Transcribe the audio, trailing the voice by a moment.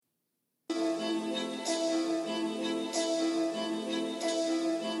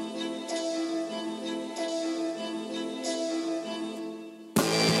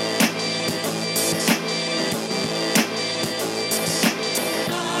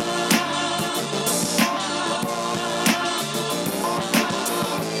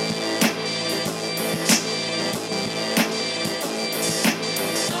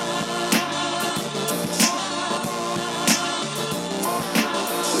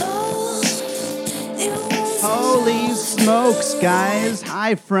smokes, guys?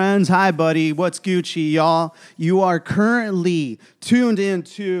 Hi, friends. Hi, buddy. What's Gucci, y'all? You are currently tuned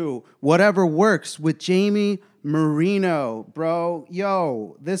into Whatever Works with Jamie Marino, bro.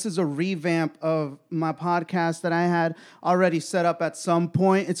 Yo, this is a revamp of my podcast that I had already set up at some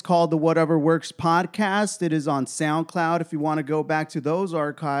point. It's called the Whatever Works podcast. It is on SoundCloud if you want to go back to those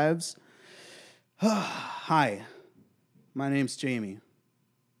archives. Hi, my name's Jamie.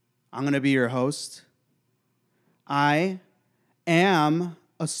 I'm going to be your host. I am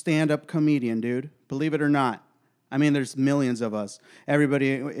a stand-up comedian, dude. Believe it or not. I mean, there's millions of us.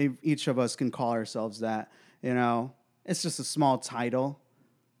 Everybody, each of us can call ourselves that. You know, it's just a small title.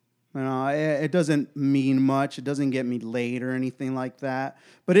 You know, it doesn't mean much. It doesn't get me laid or anything like that.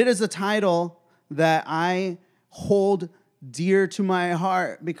 But it is a title that I hold dear to my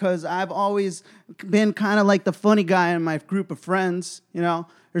heart because I've always been kind of like the funny guy in my group of friends. You know,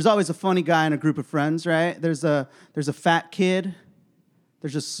 there's always a funny guy in a group of friends, right? There's a fat kid.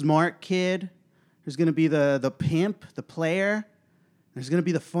 There's a smart kid. There's going to be the pimp, the player. There's going to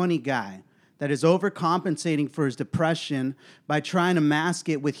be the funny guy that is overcompensating for his depression by trying to mask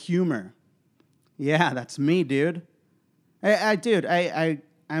it with humor. Yeah, that's me, dude. I'm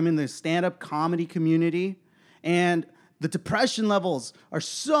in the stand-up comedy community, and the depression levels are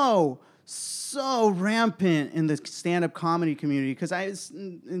so rampant in the stand-up comedy community because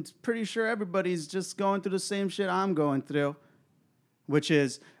it's pretty sure everybody's just going through the same shit I'm going through, which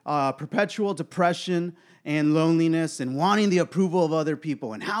is perpetual depression and loneliness and wanting the approval of other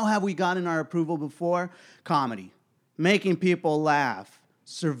people. And how have we gotten our approval before? Comedy. Making people laugh.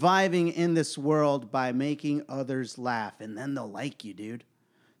 Surviving in this world by making others laugh. And then they'll like you, dude.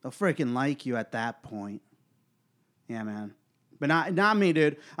 They'll freaking like you at that point. Yeah, man. But not me,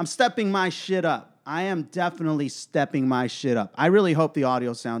 dude. I'm stepping my shit up. I am definitely stepping my shit up. I really hope the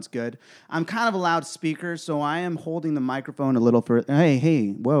audio sounds good. I'm kind of a loudspeaker, so I am holding the microphone a little further. Hey,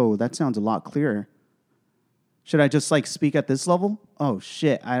 whoa, that sounds a lot clearer. Should I just speak at this level? Oh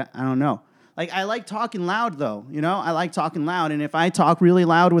shit, I don't know. I like talking loud though, you know? I like talking loud, and if I talk really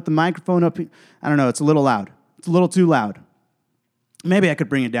loud with the microphone up, I don't know, it's a little loud. It's a little too loud. Maybe I could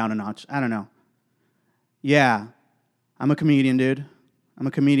bring it down a notch. I don't know. Yeah, I'm a comedian, dude. I'm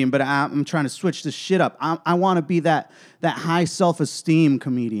a comedian, but I'm trying to switch this shit up. I want to be that high self-esteem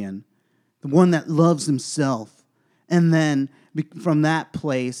comedian, the one that loves himself, and then from that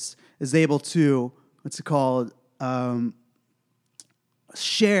place is able to,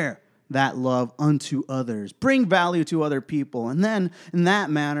 share that love unto others, bring value to other people, and then in that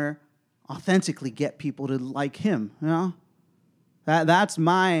manner, authentically get people to like him. You know, that's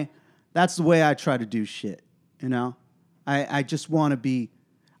the way I try to do shit. You know. I just want to be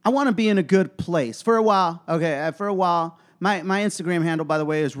in a good place. For a while, my Instagram handle, by the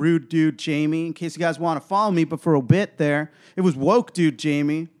way, is Rude Dude Jamie, in case you guys want to follow me, but for a bit there, it was Woke Dude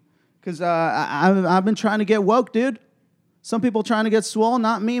Jamie, because I've been trying to get woke, dude. Some people trying to get swole,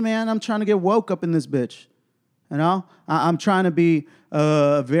 not me, man. I'm trying to get woke up in this bitch. You know? I'm trying to be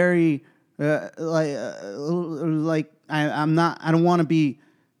I don't want to be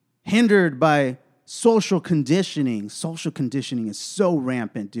hindered by social conditioning. Social conditioning is so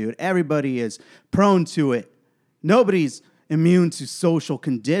rampant, dude. Everybody is prone to it. Nobody's immune to social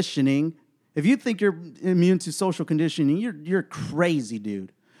conditioning. If you think you're immune to social conditioning, you're crazy,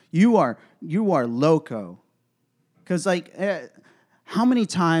 dude. You are loco. Because how many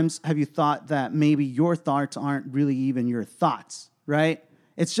times have you thought that maybe your thoughts aren't really even your thoughts, right?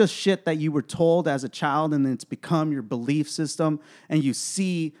 It's just shit that you were told as a child, and then it's become your belief system, and you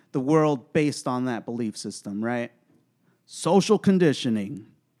see the world based on that belief system, right? Social conditioning.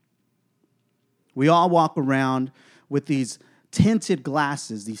 We all walk around with these tinted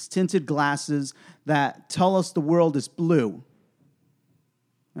glasses that tell us the world is blue.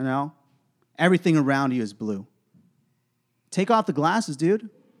 You know? Everything around you is blue. Take off the glasses, dude.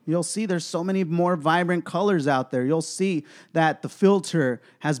 You'll see there's so many more vibrant colors out there. You'll see that the filter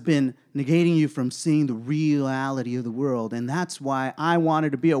has been negating you from seeing the reality of the world. And that's why I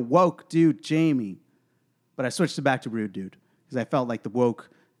wanted to be a woke dude, Jamie. But I switched it back to Rude Dude because I felt like the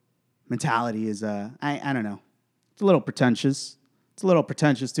woke mentality is, I don't know. It's a little pretentious. It's a little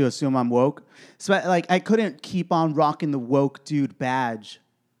pretentious to assume I'm woke. So I couldn't keep on rocking the woke dude badge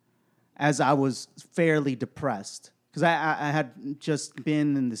as I was fairly depressed. Because I had just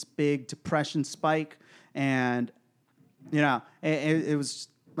been in this big depression spike, and, you know, it was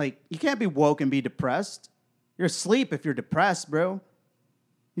like, you can't be woke and be depressed. You're asleep if you're depressed, bro.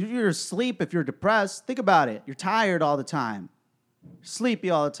 You're asleep if you're depressed. Think about it. You're tired all the time. You're sleepy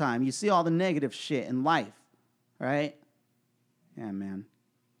all the time. You see all the negative shit in life, right? Yeah, man.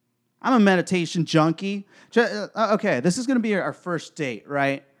 I'm a meditation junkie. Okay, this is going to be our first date,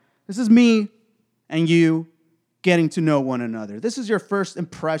 right? This is me and you getting to know one another. This is your first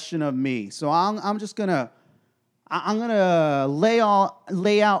impression of me. So I'm just going to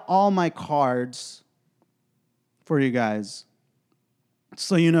lay out all my cards for you guys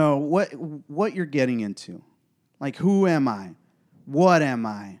so you know what you're getting into. Like, who am I? What am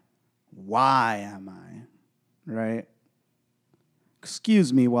I? Why am I? Right?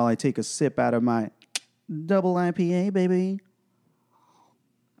 Excuse me while I take a sip out of my double IPA, baby.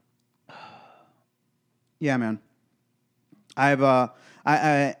 Yeah, man. I've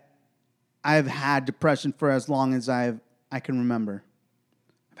had depression for as long as I can remember.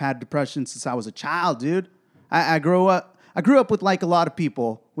 I've had depression since I was a child, dude. I grew up with, like a lot of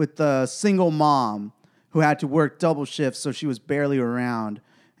people, with a single mom who had to work double shifts so she was barely around,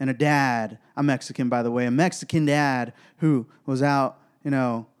 and a dad, a Mexican, by the way, a Mexican dad who was out,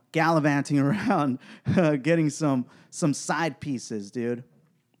 gallivanting around, getting some side pieces, dude.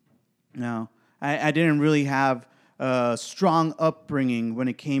 No, I didn't really have a strong upbringing when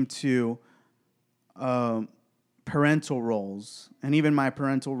it came to parental roles. And even my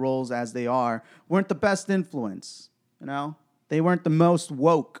parental roles, as they are, weren't the best influence, They weren't the most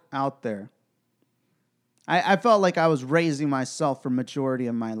woke out there. I felt like I was raising myself for majority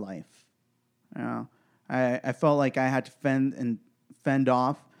of my life. I felt like I had to fend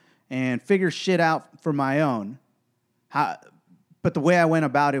off and figure shit out for my own. But the way I went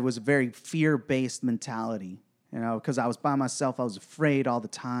about it was a very fear-based mentality, because I was by myself. I was afraid all the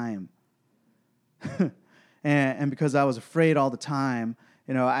time. and because I was afraid all the time,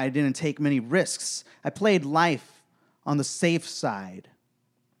 I didn't take many risks. I played life on the safe side,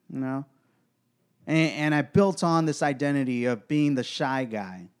 And I built on this identity of being the shy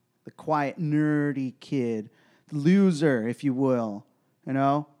guy, the quiet, nerdy kid, the loser, if you will,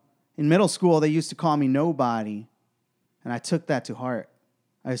 In middle school, they used to call me nobody, and I took that to heart.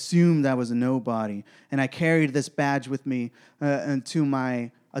 I assumed I was a nobody, and I carried this badge with me into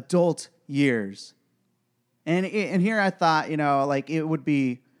my adult years. And here I thought, it would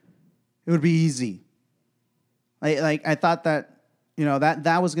be easy. Like I thought that.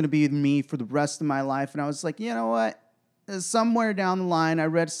 That was going to be me for the rest of my life. And I was like, you know what? Somewhere down the line, I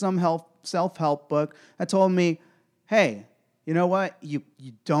read some self-help book that told me, hey, you know what? You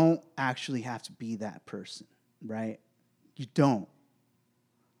don't actually have to be that person, right? You don't.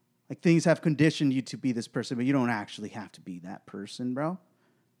 Like, things have conditioned you to be this person, but you don't actually have to be that person, bro.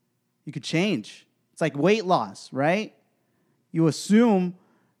 You could change. It's like weight loss, right? You assume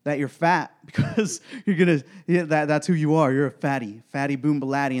that you're fat because that's who you are. You're a fatty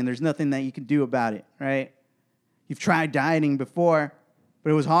boombalatti, and there's nothing that you can do about it, right? You've tried dieting before, but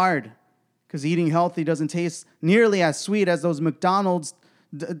it was hard because eating healthy doesn't taste nearly as sweet as those McDonald's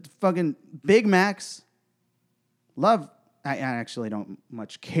fucking Big Macs. I actually don't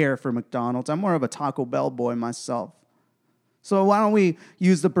much care for McDonald's. I'm more of a Taco Bell boy myself. So why don't we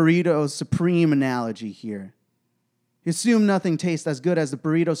use the Burrito Supreme analogy here? You assume nothing tastes as good as the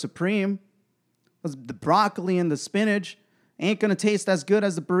Burrito Supreme. The broccoli and the spinach ain't going to taste as good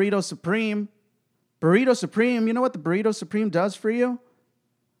as the Burrito Supreme. Burrito Supreme, you know what the Burrito Supreme does for you?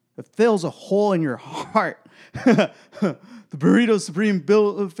 It fills a hole in your heart. The Burrito Supreme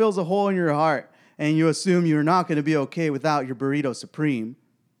fills a hole in your heart, and you assume you're not going to be okay without your Burrito Supreme.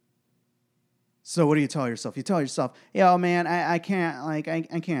 So what do you tell yourself? You tell yourself, yo, man, I can't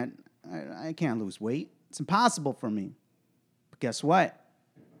lose weight. It's impossible for me. But guess what?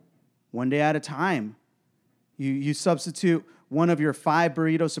 One day at a time. You substitute one of your 5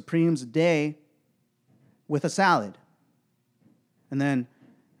 Burrito Supremes a day with a salad. And then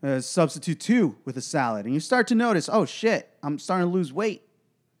substitute 2 with a salad. And you start to notice, oh shit, I'm starting to lose weight.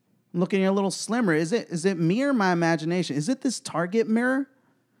 I'm looking a little slimmer. Is it me or my imagination? Is it this Target mirror?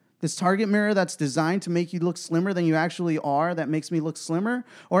 This Target mirror that's designed to make you look slimmer than you actually are that makes me look slimmer?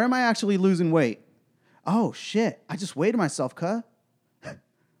 Or am I actually losing weight? Oh, shit, I just weighed myself, cuh.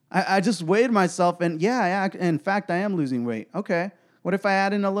 I just weighed myself, and in fact, I am losing weight. Okay, what if I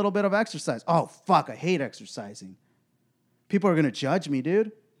add in a little bit of exercise? Oh, fuck, I hate exercising. People are going to judge me,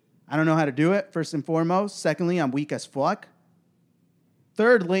 dude. I don't know how to do it, first and foremost. Secondly, I'm weak as fuck.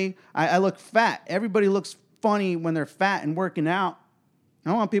 Thirdly, I look fat. Everybody looks funny when they're fat and working out. I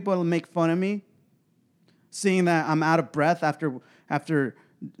don't want people to make fun of me. Seeing that I'm out of breath after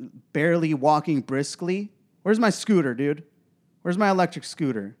barely walking briskly. Where's my scooter, dude? Where's my electric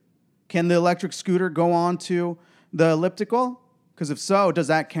scooter? Can the electric scooter go on to the elliptical? Because if so, does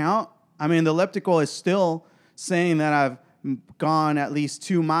that count? I mean, the elliptical is still saying that I've gone at least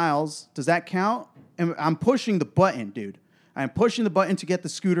 2 miles. Does that count? And I'm pushing the button, dude. I'm pushing the button to get the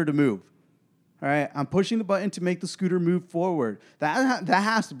scooter to move. All right, I'm pushing the button to make the scooter move forward. That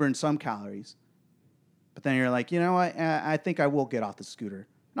has to burn some calories. But then you're like, you know what? I think I will get off the scooter.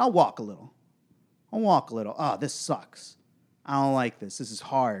 And I'll walk a little. Oh, this sucks. I don't like this. This is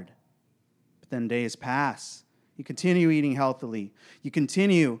hard. But then days pass. You continue eating healthily. You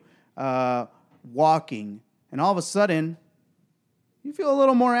continue walking. And all of a sudden, you feel a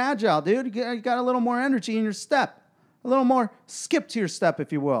little more agile, dude. You got a little more energy in your step. A little more skip to your step,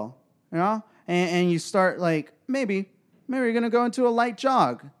 if you will. You know? And you start like, maybe you're going to go into a light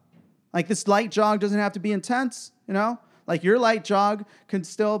jog. Like this light jog doesn't have to be intense, you know? Like your light jog can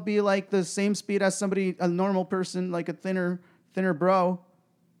still be like the same speed as a normal person, like a thinner bro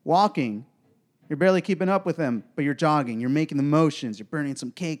walking. You're barely keeping up with them, but you're jogging. You're making the motions. You're burning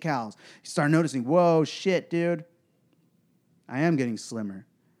some kcals. You start noticing, whoa, shit, dude. I am getting slimmer.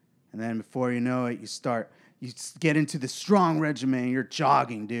 And then before you know it, you get into the strong regimen. You're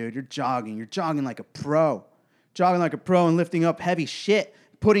jogging, dude. You're jogging. You're jogging like a pro. Jogging like a pro and lifting up heavy shit,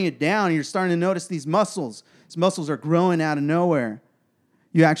 putting it down. And you're starting to notice these muscles. These muscles are growing out of nowhere.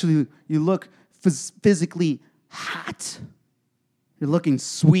 You look physically hot. You're looking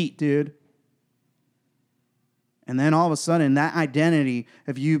sweet, dude. And then all of a sudden, that identity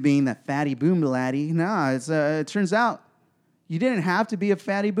of you being that fatty boombalatti, it turns out you didn't have to be a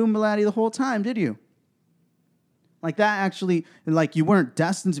fatty boombalatti the whole time, did you? Like that actually, like you weren't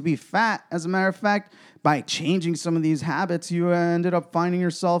destined to be fat. As a matter of fact, by changing some of these habits, you ended up finding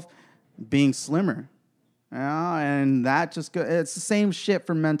yourself being slimmer. You know? And that it's the same shit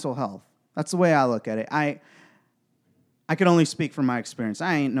for mental health. That's the way I look at it. I can only speak from my experience.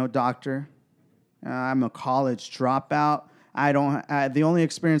 I ain't no doctor. I'm a college dropout. The only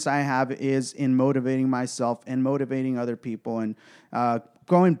experience I have is in motivating myself and motivating other people and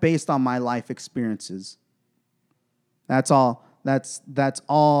going based on my life experiences. That's all. That's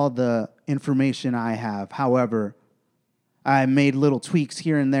all the information I have. However, I made little tweaks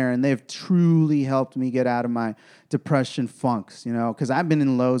here and there, and they've truly helped me get out of my depression funks. You know, because I've been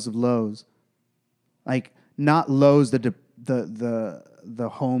in lows of lows, like not Lowe's the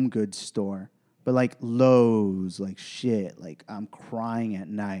home goods store, but like Lowe's, like shit. Like I'm crying at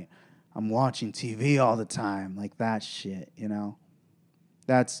night. I'm watching TV all the time, like that shit. You know,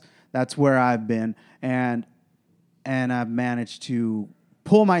 that's where I've been, and I've managed to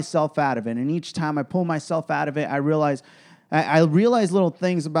pull myself out of it. And each time I pull myself out of it, I realize little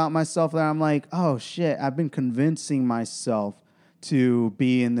things about myself that I'm like, oh shit, I've been convincing myself to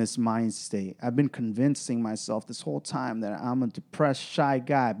be in this mind state. I've been convincing myself this whole time that I'm a depressed, shy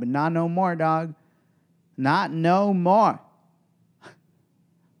guy, but not no more, dog. Not no more.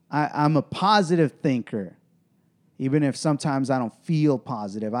 I'm a positive thinker. Even if sometimes I don't feel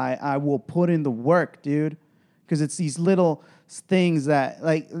positive, I will put in the work, dude. Because it's these little things that,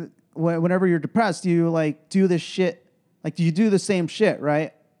 like, whenever you're depressed, you, like, do this shit. Like, you do the same shit,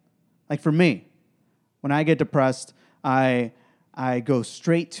 right? Like, for me, when I get depressed, I go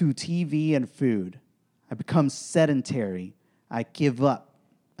straight to TV and food. I become sedentary. I give up.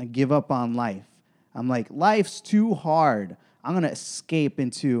 I give up on life. I'm like, life's too hard. I'm going to escape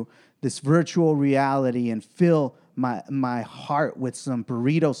into this virtual reality and fill my heart with some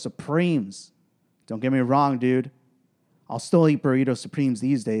Burrito Supremes. Don't get me wrong, dude. I'll still eat Burrito Supremes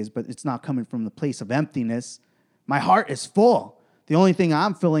these days, but it's not coming from the place of emptiness. My heart is full. The only thing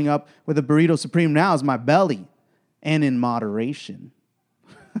I'm filling up with a Burrito Supreme now is my belly, and in moderation.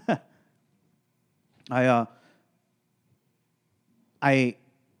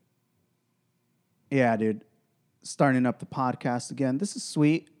 Yeah, dude. Starting up the podcast again. This is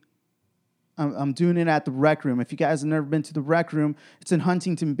sweet. I'm doing it at the Rec Room. If you guys have never been to the Rec Room, it's in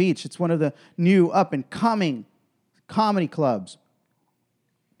Huntington Beach. It's one of the new up-and-coming comedy clubs.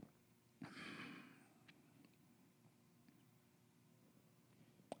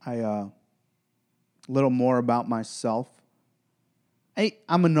 A little more about myself.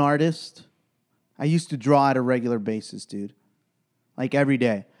 I'm an artist. I used to draw at a regular basis, dude. Like every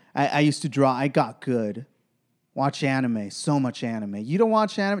day. I used to draw. I got good. Watch anime. So much anime. You don't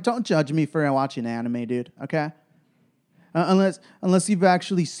watch anime? Don't judge me for watching anime, dude. Okay? Unless you've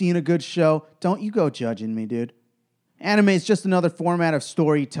actually seen a good show, don't you go judging me, dude. Anime is just another format of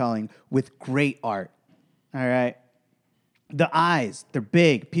storytelling with great art. All right? The eyes, they're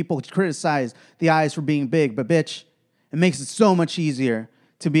big. People criticize the eyes for being big, but bitch, it makes it so much easier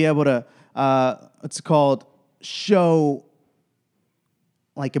to be able to, show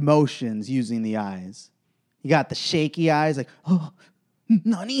like emotions using the eyes. You got the shaky eyes, like, oh,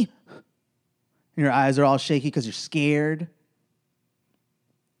 nani? And your eyes are all shaky because you're scared.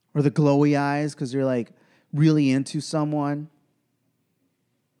 Or the glowy eyes because you're like really into someone,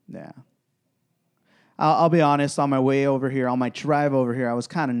 yeah. I'll be honest, on my way over here, on my drive over here, I was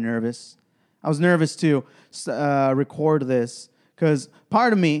kind of nervous. I was nervous to record this because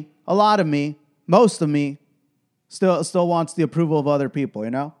part of me, a lot of me, most of me, still wants the approval of other people,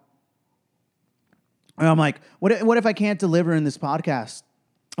 you know? And I'm like, what if I can't deliver in this podcast?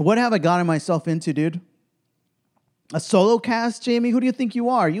 What have I gotten myself into, dude? A solo cast, Jamie? Who do you think you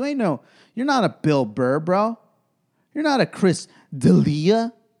are? You're not a Bill Burr, bro. You're not a Chris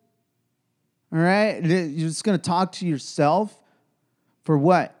D'Elia. All right? You're just going to talk to yourself for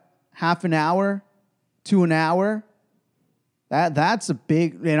what? Half an hour to an hour? That's a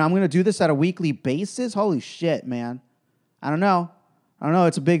big, and I'm going to do this at a weekly basis? Holy shit, man. I don't know.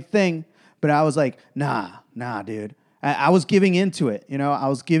 It's a big thing. But I was like, nah, dude. I was giving into it, you know. I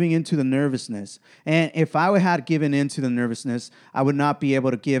was giving into the nervousness. And if I had given into the nervousness, I would not be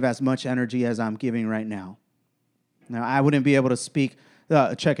able to give as much energy as I'm giving right now. Now, I wouldn't be able to speak.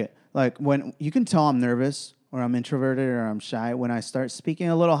 Check it. Like, when you can tell I'm nervous or I'm introverted or I'm shy when I start speaking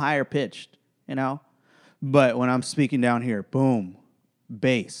a little higher pitched, you know. But when I'm speaking down here, boom,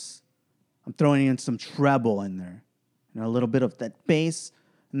 bass. I'm throwing in some treble in there. You know, a little bit of that bass.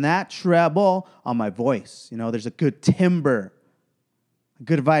 And that treble on my voice, you know, there's a good timbre, a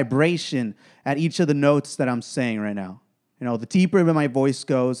good vibration at each of the notes that I'm saying right now. You know, the deeper my voice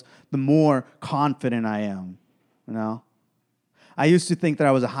goes, the more confident I am, you know. I used to think that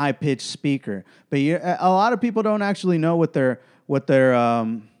I was a high-pitched speaker, but a lot of people don't actually know what their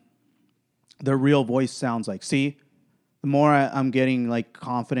real voice sounds like. See, the more I'm getting like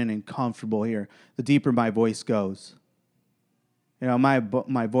confident and comfortable here, the deeper my voice goes. You know, my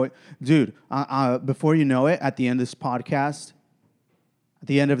voice, dude, before you know it, at the end of this podcast, at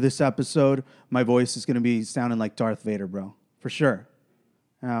the end of this episode, my voice is going to be sounding like Darth Vader, bro. For sure.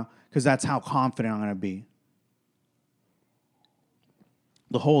 You know, because that's how confident I'm going to be.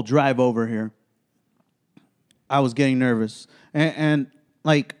 The whole drive over here, I was getting nervous. And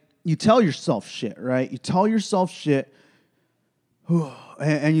like, you tell yourself shit, right? You tell yourself shit.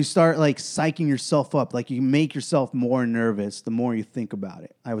 And you start like psyching yourself up. Like you make yourself more nervous the more you think about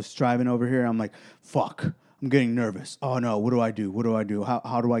it. I was driving over here. I'm like, fuck, I'm getting nervous. Oh no, what do I do?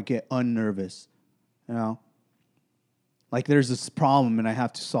 How do I get unnervous? You know? Like there's this problem and I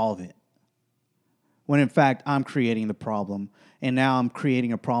have to solve it. When in fact, I'm creating the problem. And now I'm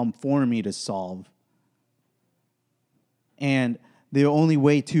creating a problem for me to solve. And the only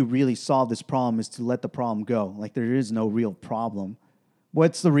way to really solve this problem is to let the problem go. Like there is no real problem.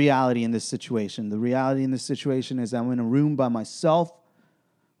 What's the reality in this situation? The reality in this situation is I'm in a room by myself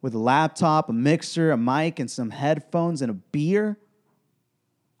with a laptop, a mixer, a mic, and some headphones and a beer.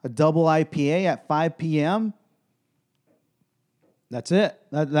 A double IPA at 5 p.m. That's it.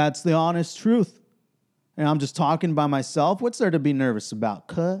 That's the honest truth. And I'm just talking by myself. What's there to be nervous about?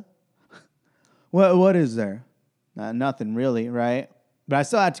 What is there? Nothing really, right? But I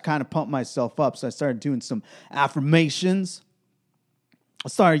still had to kind of pump myself up, so I started doing some affirmations. I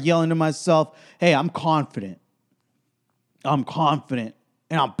started yelling to myself, hey, I'm confident. I'm confident,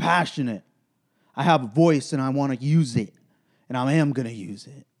 and I'm passionate. I have a voice, and I want to use it, and I am going to use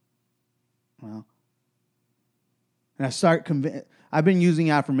it. Well, and I've been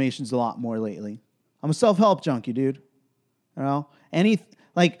using affirmations a lot more lately. I'm a self-help junkie, dude. You know,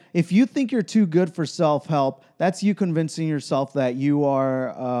 if you think you're too good for self-help, that's you convincing yourself that you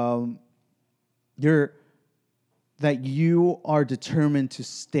are determined to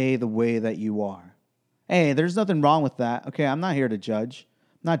stay the way that you are. Hey, there's nothing wrong with that. Okay, I'm not here to judge.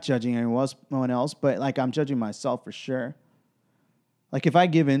 I'm not judging anyone else, but like I'm judging myself for sure. Like if I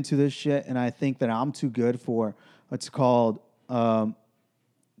give into this shit and I think that I'm too good for what's called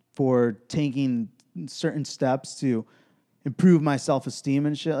for taking certain steps to improve my self-esteem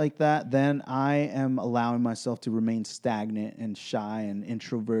and shit like that, then I am allowing myself to remain stagnant and shy and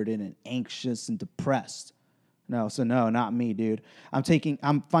introverted and anxious and depressed. No, not me, dude. I'm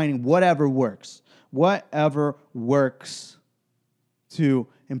finding whatever works to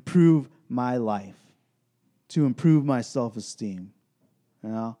improve my life, to improve my self-esteem, you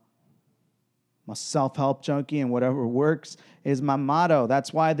know? I'm a self-help junkie, and whatever works is my motto.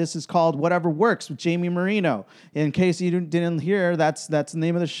 That's why this is called Whatever Works with Jamie Marino. In case you didn't hear, that's the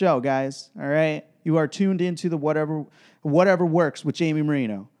name of the show, guys. All right? You are tuned into the Whatever Works with Jamie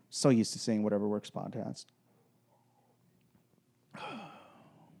Marino. So used to saying Whatever Works podcast.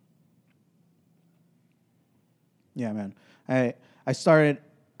 Yeah, man. I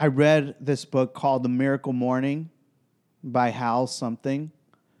read this book called The Miracle Morning by Hal something,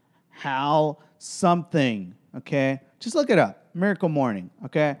 okay? Just look it up, Miracle Morning,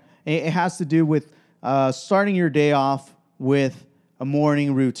 okay? It has to do with starting your day off with a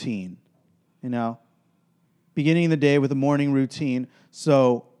morning routine, beginning the day with a morning routine.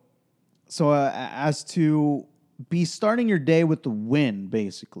 So as to be starting your day with the win,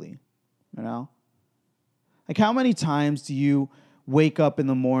 basically, Like, how many times do you wake up in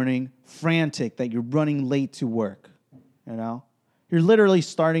the morning frantic that you're running late to work, You're literally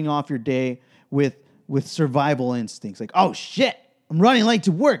starting off your day with survival instincts. Like, oh, shit, I'm running late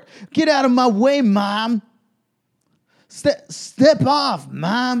to work. Get out of my way, Mom. Step off,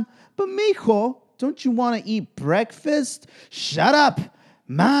 Mom. But, mijo, don't you want to eat breakfast? Shut up,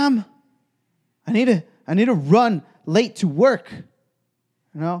 Mom. I need to run late to work.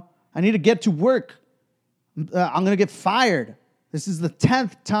 I need to get to work. I'm going to get fired. This is the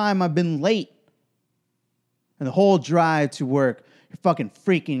 10th time I've been late. And the whole drive to work, you're fucking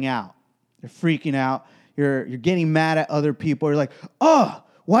freaking out. You're freaking out. You're getting mad at other people. You're like, oh,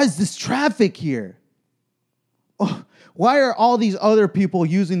 why is this traffic here? Oh, why are all these other people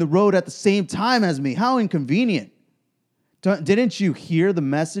using the road at the same time as me? How inconvenient. Didn't you hear the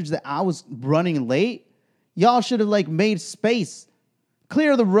message that I was running late? Y'all should have made space.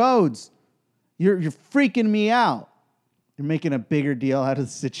 Clear the roads. You're freaking me out. You're making a bigger deal out of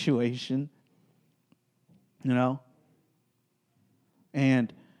the situation.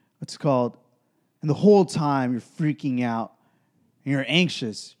 And what's called, and the whole time you're freaking out and you're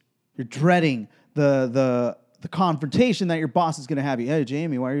anxious. You're dreading the confrontation that your boss is going to have you. Hey,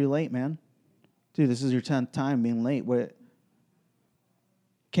 Jamie, why are you late, man? Dude, this is your 10th time being late. What?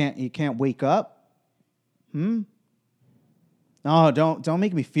 You can't wake up? No, don't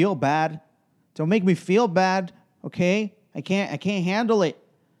make me feel bad. Don't make me feel bad, okay? I can't handle it.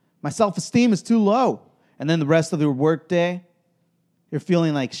 My self-esteem is too low. And then the rest of the workday, you're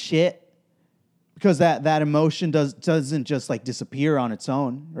feeling like shit because that emotion doesn't just disappear on its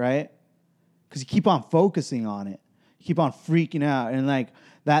own, right? Because you keep on focusing on it. You keep on freaking out, and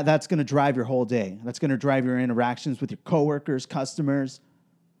that's going to drive your whole day. That's going to drive your interactions with your coworkers, customers,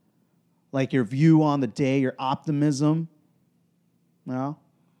 your view on the day, your optimism,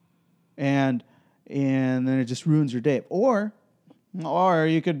 and then it just ruins your day. Or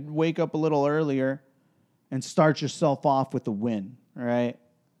you could wake up a little earlier and start yourself off with a win, right?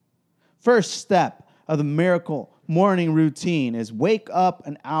 First step of the miracle morning routine is wake up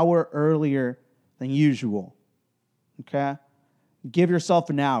an hour earlier than usual, okay? Give yourself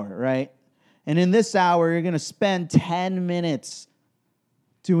an hour, right? And in this hour, you're going to spend 10 minutes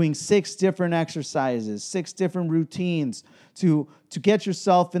doing 6 different exercises, 6 different routines to get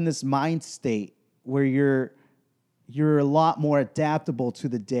yourself in this mind state where you're a lot more adaptable to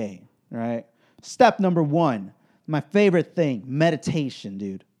the day, right? Step number 1, my favorite thing, meditation,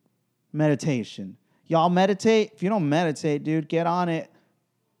 dude. Meditation. Y'all meditate? If you don't meditate, dude, get on it.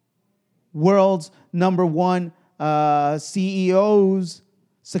 World's number 1 CEOs,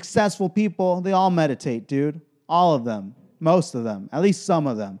 successful people, they all meditate, dude. All of them. Most of them. At least some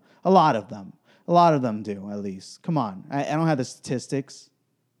of them. A lot of them. A lot of them do, at least. Come on. I don't have the statistics.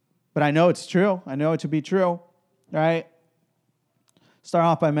 But I know it's true. I know it to be true. Right? Start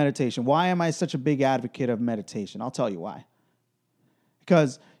off by meditation. Why am I such a big advocate of meditation? I'll tell you why.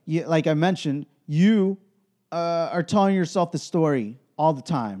 Because, like I mentioned, you are telling yourself the story all the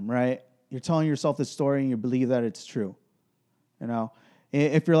time, right? You're telling yourself the story and you believe that it's true.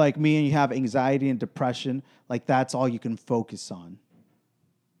 If you're like me and you have anxiety and depression, that's all you can focus on.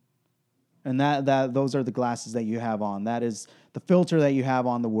 And those are the glasses that you have on. That is the filter that you have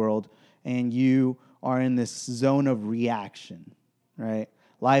on the world, and you are in this zone of reaction, right?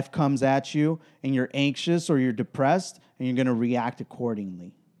 Life comes at you, and you're anxious or you're depressed, and you're going to react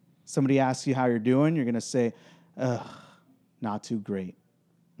accordingly. Somebody asks you how you're doing, you're going to say, ugh, not too great,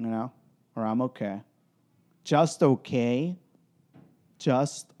 or I'm okay. Just okay.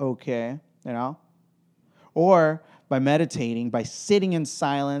 Just okay, Or by meditating, by sitting in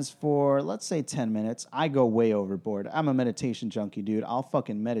silence for, let's say, 10 minutes. I go way overboard. I'm a meditation junkie, dude. I'll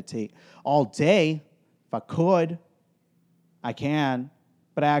fucking meditate all day. If I could, I can.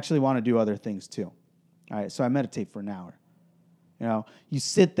 But I actually want to do other things too. All right, so I meditate for an hour. You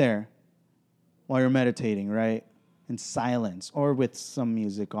sit there while you're meditating, right? In silence or with some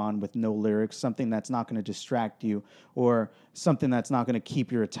music on with no lyrics, something that's not going to distract you or something that's not going to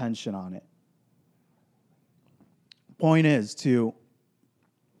keep your attention on it. Point is to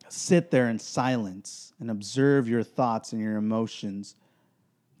sit there in silence and observe your thoughts and your emotions.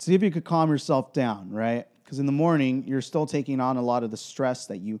 See if you could calm yourself down, right? Because in the morning, you're still taking on a lot of the stress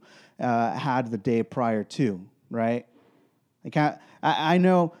that you had the day prior to, right? I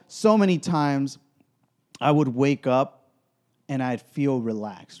know so many times I would wake up and I'd feel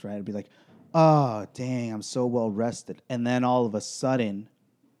relaxed, right? I'd be like, oh, dang, I'm so well rested. And then all of a sudden,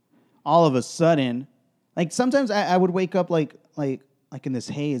 like sometimes I would wake up like in this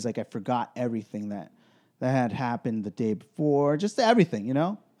haze, like I forgot everything that had happened the day before, just everything, you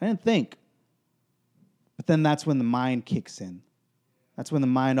know? I didn't think. But then that's when the mind kicks in. That's when the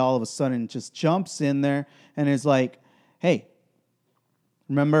mind all of a sudden just jumps in there and is like, hey,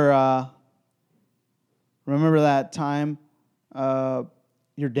 remember that time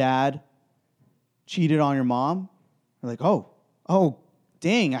your dad cheated on your mom? You're like, oh,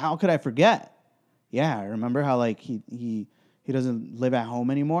 dang, how could I forget? Yeah, remember how like he doesn't live at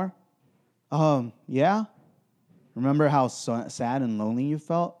home anymore? Yeah. Remember how sad and lonely you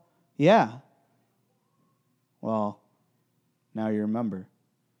felt? Yeah. Well, now you remember.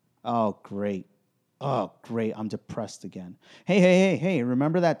 Oh, great. I'm depressed again. Hey,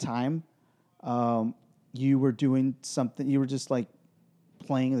 remember that time you were doing something, you were just like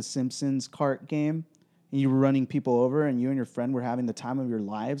playing the Simpsons cart game, and you were running people over, and you and your friend were having the time of your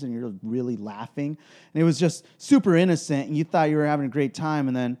lives, and you're really laughing, and it was just super innocent, and you thought you were having a great time,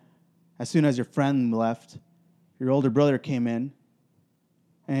 and then as soon as your friend left, your older brother came in,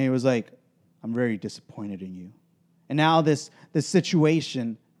 and he was like, I'm very disappointed in you. And now this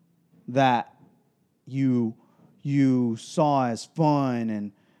situation that you saw as fun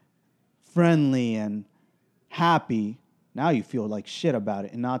and friendly and happy, now you feel like shit about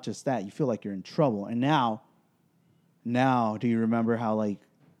it. And not just that, you feel like you're in trouble. And now do you remember how like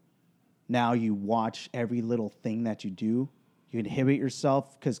now you watch every little thing that you do? You inhibit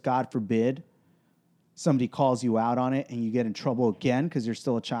yourself because God forbid somebody calls you out on it and you get in trouble again because you're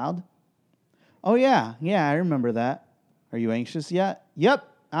still a child? Oh, yeah, I remember that. Are you anxious yet? Yep,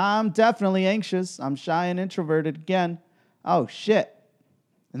 I'm definitely anxious. I'm shy and introverted again. Oh, shit.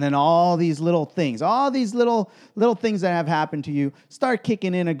 And then all these little things, all these little things that have happened to you start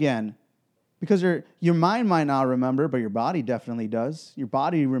kicking in again. Because your mind might not remember, but your body definitely does. Your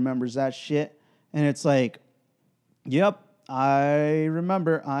body remembers that shit. And it's like, yep, I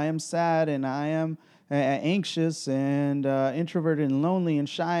remember. I am sad and I am anxious and introverted and lonely and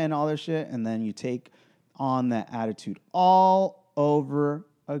shy and all this shit. And then you take on that attitude all over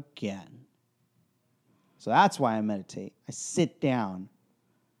again. So that's why I meditate. I sit down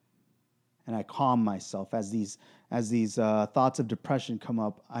and I calm myself as these thoughts of depression come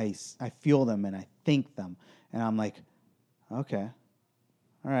up. I feel them and I think them, and I'm like, okay,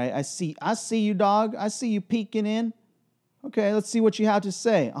 all right, I see you, dog. I see you peeking in. Okay, let's see what you have to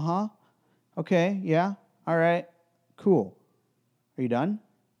say. Okay, yeah, all right, cool. Are you done?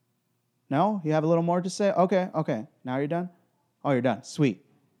 No, you have a little more to say. Okay. Now you're done. Oh, you're done. Sweet.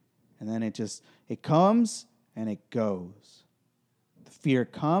 And then it comes and it goes. The fear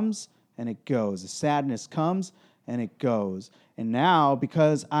comes and it goes. The sadness comes and it goes. And now,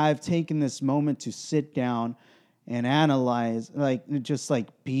 because I've taken this moment to sit down and analyze, just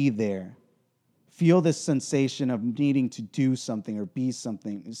be there, feel this sensation of needing to do something or be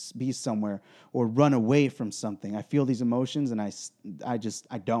somewhere or run away from something. I feel these emotions and I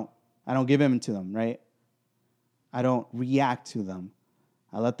don't give in to them, right? I don't react to them.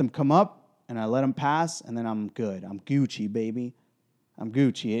 I let them come up and I let them pass, and then I'm good. I'm Gucci, baby. I'm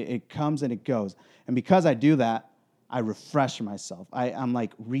Gucci. It comes and it goes. And because I do that, I refresh myself. I'm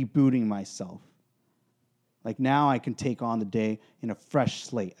like rebooting myself. Like now I can take on the day in a fresh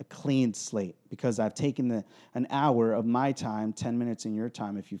slate, a clean slate, because I've taken an hour of my time, 10 minutes in your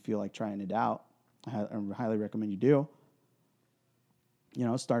time if you feel like trying it out. I highly recommend you do.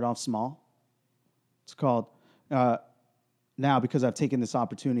 Start off small. It's called, now because I've taken this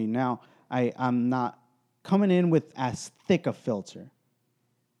opportunity, now I'm not coming in with as thick a filter.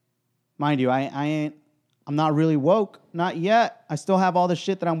 Mind you, I'm not really woke, not yet. I still have all the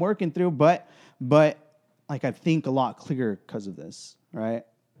shit that I'm working through, but like I think a lot clearer because of this, right?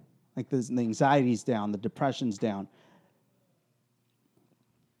 Like the anxiety's down, the depression's down.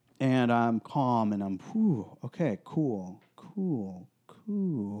 And I'm calm and I'm, okay, cool.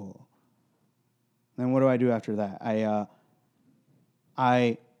 Then what do I do after that? I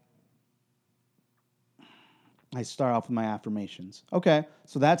start off with my affirmations. Okay,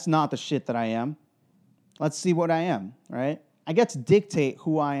 so that's not the shit that I am. Let's see what I am, right? I get to dictate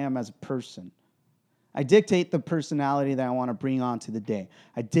who I am as a person. I dictate the personality that I want to bring onto the day.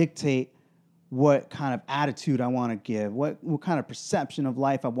 I dictate what kind of attitude I want to give, what kind of perception of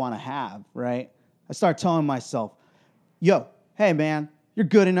life I want to have, right? I start telling myself, yo, hey, man, you're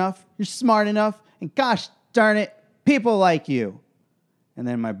good enough, you're smart enough, and gosh darn it, people like you. And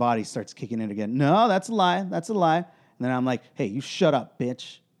then my body starts kicking in again. No, that's a lie. And then I'm like, hey, you shut up,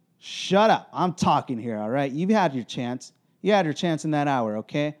 bitch. Shut up. I'm talking here, all right? You've had your chance. You had your chance in that hour,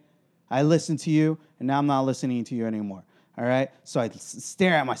 okay? I listened to you, and now I'm not listening to you anymore. All right? So I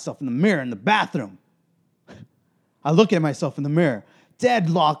stare at myself in the mirror in the bathroom. I look at myself in the mirror,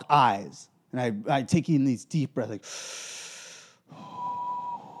 deadlock eyes, and I take in these deep breaths, like,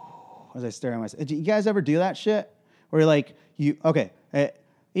 as I stare at myself. Do you guys ever do that shit? Where you're like,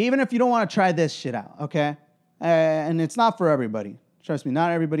 even if you don't want to try this shit out, okay? And it's not for everybody. Trust me,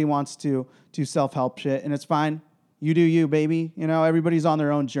 not everybody wants to do self-help shit, and it's fine. You do you, baby. You know, everybody's on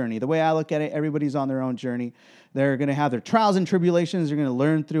their own journey. The way I look at it, everybody's on their own journey. They're going to have their trials and tribulations. They're going to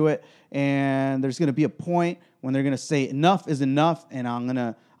learn through it, and there's going to be a point when they're going to say enough is enough, and I'm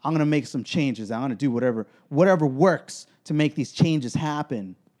going to make some changes. I'm going to do whatever works to make these changes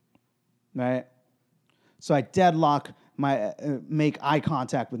happen. Right? So I make eye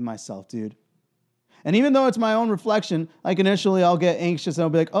contact with myself, dude. And even though it's my own reflection, like initially I'll get anxious and I'll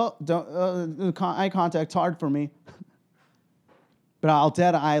be like, oh, eye contact's hard for me. But I'll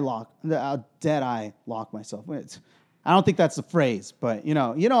dead eye lock myself. I don't think that's the phrase, but you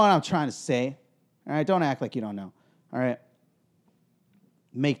know what I'm trying to say. All right, don't act like you don't know. All right.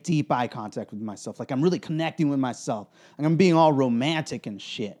 Make deep eye contact with myself, like I'm really connecting with myself. Like I'm being all romantic and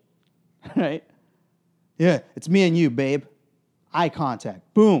shit. Right? Yeah, it's me and you, babe. Eye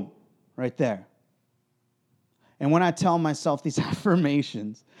contact. Boom. Right there. And when I tell myself these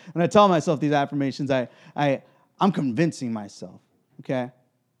affirmations, I'm convincing myself, okay?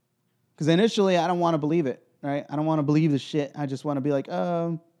 Because initially, I don't want to believe it, right? I don't want to believe the shit. I just want to be like,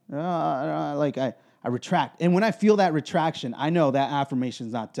 I retract. And when I feel that retraction, I know that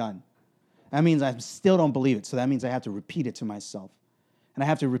affirmation's not done. That means I still don't believe it. So that means I have to repeat it to myself. And I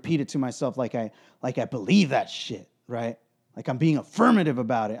have to repeat it to myself like I believe that shit, right? Like I'm being affirmative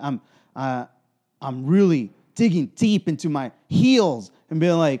about it. I'm really digging deep into my heels and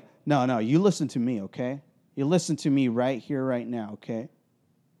being like, no, you listen to me, okay? You listen to me right here, right now, okay?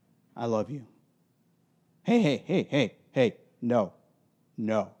 I love you. Hey, no.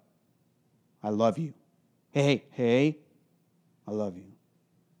 I love you. Hey, I love you.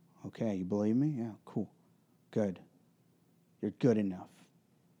 Okay, you believe me? Yeah, cool. Good. You're good enough.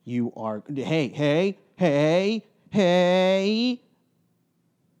 You are, hey.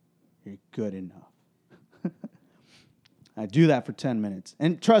 You're good enough. I do that for 10 minutes.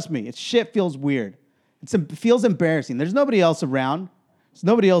 And trust me, shit feels weird. It feels embarrassing. There's nobody else around. There's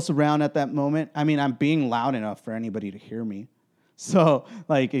nobody else around at that moment. I mean, I'm being loud enough for anybody to hear me. So,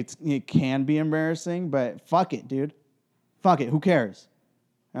 like, it can be embarrassing, but fuck it, dude. Fuck it. Who cares?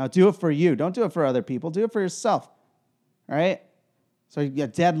 Now, do it for you. Don't do it for other people. Do it for yourself. All right? So you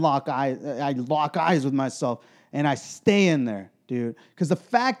deadlock eyes. I lock eyes with myself, and I stay in there, dude. Because the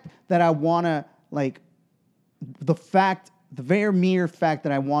fact that I want to, the very mere fact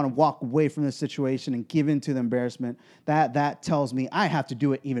that I want to walk away from the situation and give in to the embarrassment, that tells me I have to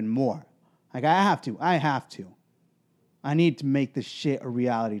do it even more. Like, I have to. I need to make this shit a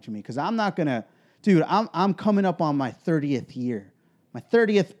reality to me. Because I'm not going to, dude, I'm coming up on my 30th year. My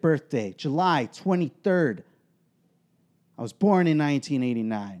 30th birthday, July 23rd. I was born in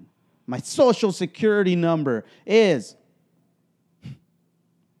 1989. My social security number is,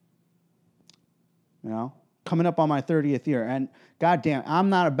 coming up on my 30th year. And goddamn, I'm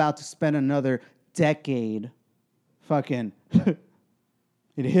not about to spend another decade fucking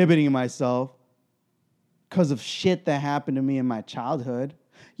inhibiting myself because of shit that happened to me in my childhood.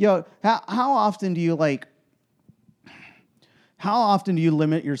 Yo, how often do you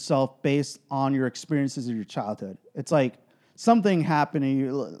limit yourself based on your experiences of your childhood? It's like something happened to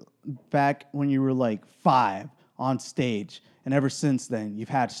you back when you were like 5 on stage, and ever since then, you've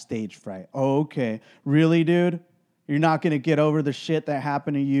had stage fright. Oh, okay. Really, dude? You're not going to get over the shit that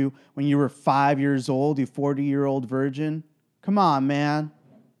happened to you when you were 5 years old, you 40-year-old virgin? Come on, man.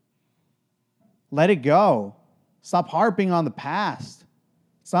 Let it go. Stop harping on the past.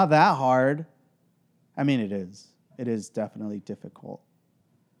 It's not that hard. I mean, it is. It is definitely difficult.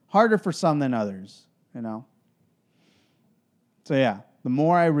 Harder for some than others, So yeah, the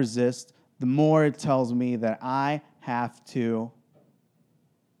more I resist, the more it tells me that I have to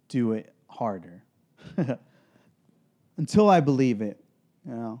do it harder. Until I believe it,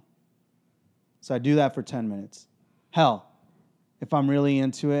 So I do that for 10 minutes. Hell, if I'm really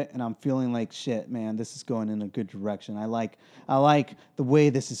into it and I'm feeling like shit, man, this is going in a good direction. I like the way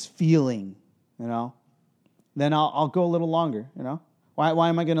this is feeling, Then I'll go a little longer, Why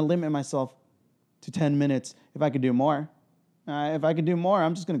am I going to limit myself to 10 minutes if I could do more? If I could do more,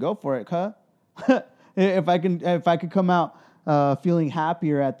 I'm just going to go for it, huh? If I could come out feeling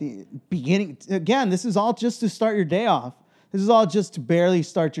happier at the beginning. Again, this is all just to start your day off. This is all just to barely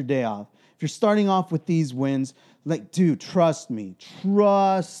start your day off. If you're starting off with these wins, Like, dude, trust me,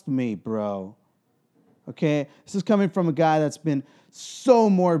 bro. Okay, this is coming from a guy that's been so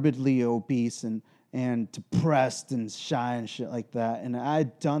morbidly obese and depressed and shy and shit like that. And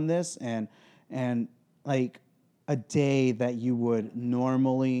I'd done this, and like a day that you would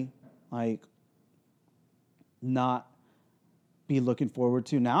normally like not be looking forward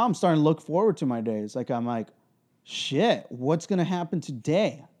to. Now I'm starting to look forward to my days. Like I'm like, shit, what's gonna happen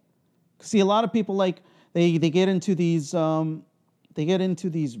today? See, a lot of people like they get into these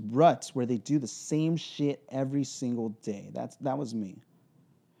ruts where they do the same shit every single day. That was me.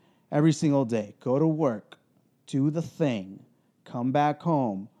 Every single day, go to work, do the thing, come back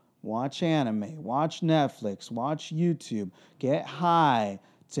home, watch anime, watch Netflix, watch YouTube, get high,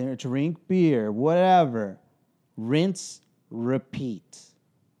 drink beer, whatever. Rinse, repeat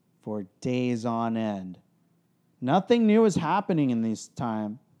for days on end. Nothing new is happening in this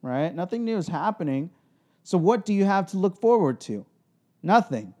time, right? Nothing new is happening. So what do you have to look forward to?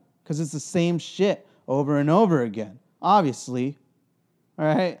 Nothing, because it's the same shit over and over again, obviously, all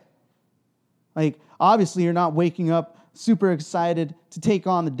right? Like, obviously, you're not waking up super excited to take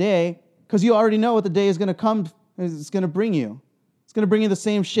on the day because you already know what the day is going to come, it's going to bring you. It's going to bring you the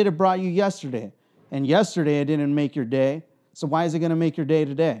same shit it brought you yesterday. And yesterday, it didn't make your day, so why is it going to make your day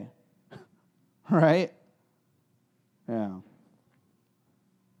today? Right? Yeah.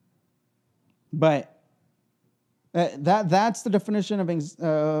 But that's the definition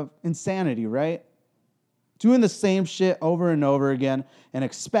of insanity, right? Doing the same shit over and over again and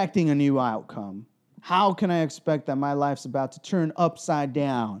expecting a new outcome. How can I expect that my life's about to turn upside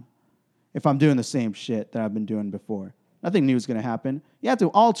down if I'm doing the same shit that I've been doing before? Nothing new is going to happen. You have to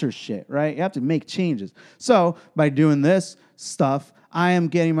alter shit, right? You have to make changes. So by doing this stuff, I am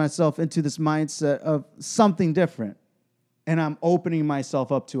getting myself into this mindset of something different. And I'm opening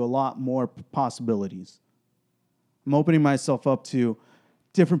myself up to a lot more possibilities. I'm opening myself up to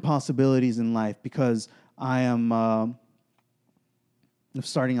different possibilities in life because I am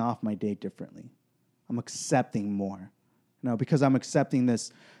starting off my day differently. I'm accepting more, because I'm accepting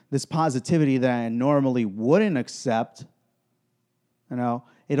this positivity that I normally wouldn't accept.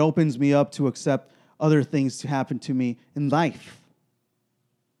 It opens me up to accept other things to happen to me in life,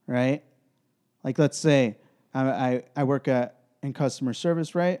 right? Like, let's say I work in customer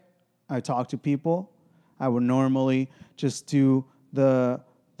service, right? I talk to people. I would normally just do the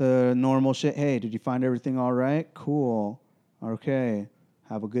normal shit. Hey, did you find everything all right? Cool. Okay.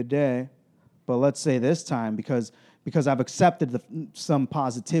 Have a good day. But let's say this time, because I've accepted some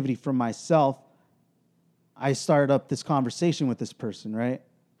positivity from myself, I started up this conversation with this person, right?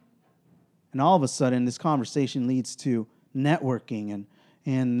 And all of a sudden, this conversation leads to networking,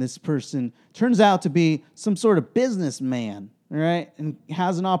 and this person turns out to be some sort of businessman, right? And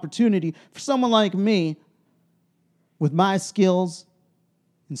has an opportunity for someone like me with my skills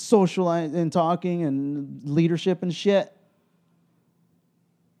and social and talking and leadership and shit.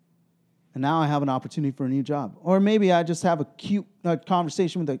 And now I have an opportunity for a new job. Or maybe I just have a cute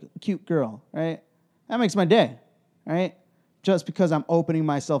conversation with a cute girl, right? That makes my day, right? Just because I'm opening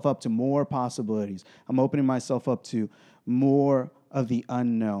myself up to more possibilities. I'm opening myself up to more of the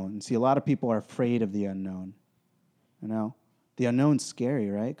unknown. See, a lot of people are afraid of the unknown, The unknown's scary,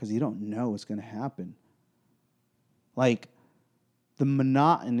 right? Because you don't know what's going to happen. Like, the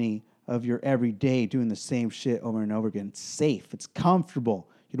monotony of your everyday doing the same shit over and over again. It's safe. It's comfortable.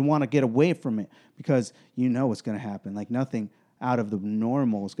 You don't want to get away from it because you know what's going to happen. Like, nothing out of the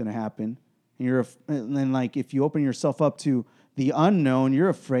normal is going to happen. And then, like, if you open yourself up to the unknown, you're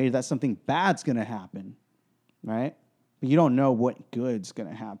afraid that something bad's going to happen, right? But you don't know what good's going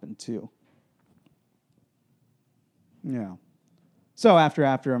to happen, too. Yeah. So after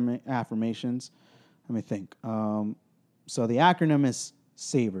affirmations, let me think. So the acronym is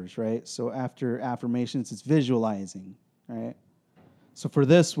SAVERS, right? So after affirmations, it's visualizing, right? So for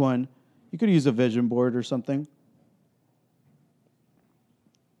this one, you could use a vision board or something.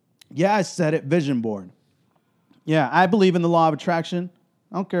 Yeah, I said it, vision board. Yeah, I believe in the law of attraction.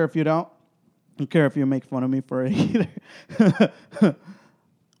 I don't care if you don't. I don't care if you make fun of me for it either.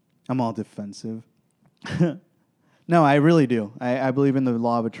 I'm all defensive. No, I really do. I believe in the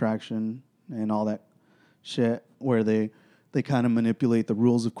law of attraction and all that shit where they kind of manipulate the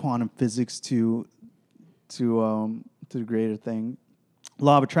rules of quantum physics to the greater thing.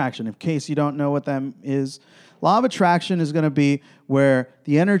 Law of attraction. In case you don't know what that is, law of attraction is going to be where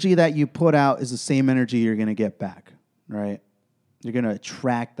the energy that you put out is the same energy you're going to get back, right? You're going to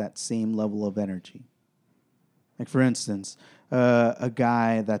attract that same level of energy. Like, for instance, a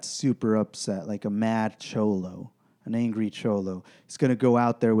guy that's super upset, like a mad cholo, an angry cholo. He's going to go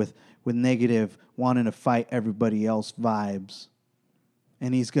out there with negative, wanting to fight everybody else vibes.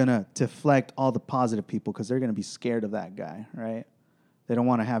 And he's going to deflect all the positive people because they're going to be scared of that guy, right? They don't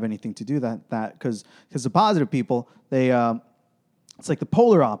want to have anything to do that because the positive people, it's like the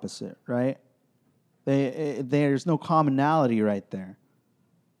polar opposite, right? There's no commonality right there,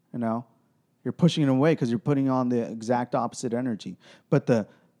 you know? You're pushing it away because you're putting on the exact opposite energy. But the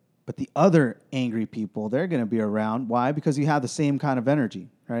other angry people, they're going to be around. Why? Because you have the same kind of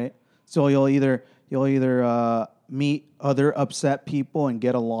energy, right? So you'll either meet other upset people and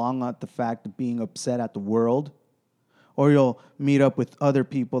get along at the fact of being upset at the world, or you'll meet up with other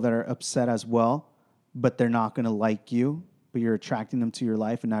people that are upset as well, but they're not going to like you, but you're attracting them to your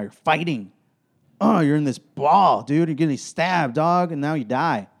life, and now you're fighting. Oh, you're in this ball, dude. You're getting stabbed, dog, and now you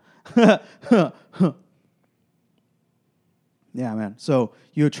die. Yeah, man. So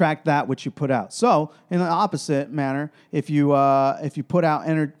you attract that which you put out. So in the opposite manner, if you put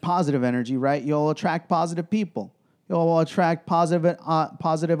out positive energy, right, you'll attract positive people. You'll attract positive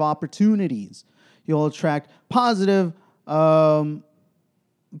opportunities. You'll attract positive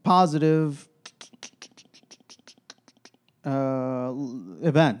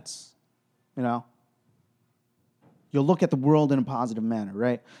events. You know. You'll look at the world in a positive manner,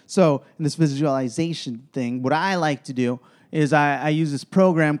 right? So in this visualization thing, what I like to do is I use this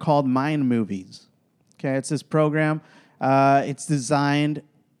program called Mind Movies. Okay, it's this program. It's designed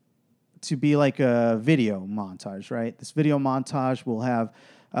to be like a video montage, right? This video montage will have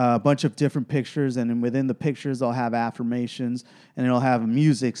a bunch of different pictures, and then within the pictures, I'll have affirmations, and it'll have a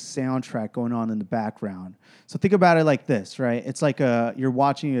music soundtrack going on in the background. So think about it like this, right? It's like you're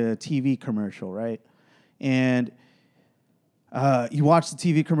watching a TV commercial, right? And you watch the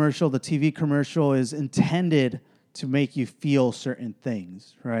TV commercial. The TV commercial is intended to make you feel certain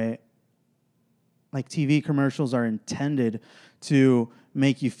things, right? Like TV commercials are intended to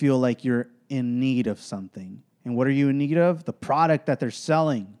make you feel like you're in need of something. And what are you in need of? The product that they're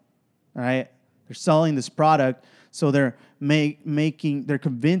selling, right? They're selling this product, so they're they're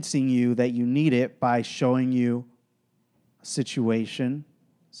convincing you that you need it by showing you a situation,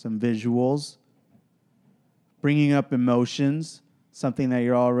 some visuals, bringing up emotions, something that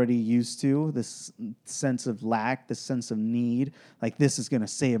you're already used to, this sense of lack, this sense of need. Like, this is going to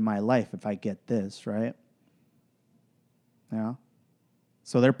save my life if I get this, right? Yeah.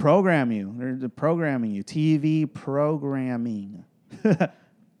 So they're programming you. They're programming you. TV programming. That's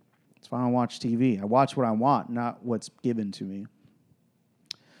why I don't watch TV. I watch what I want, not what's given to me.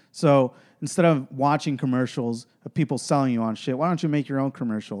 So instead of watching commercials of people selling you on shit, why don't you make your own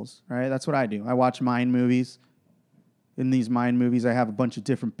commercials, right? That's what I do. I watch Mind Movies. In these Mind Movies, I have a bunch of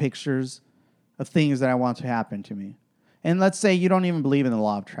different pictures of things that I want to happen to me. And let's say you don't even believe in the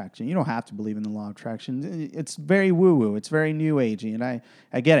law of attraction. You don't have to believe in the law of attraction. It's very woo-woo. It's very new agey. And I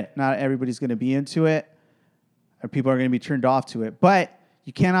get it. Not everybody's going to be into it, or people are going to be turned off to it. But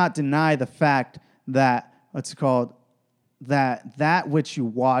you cannot deny the fact that, that which you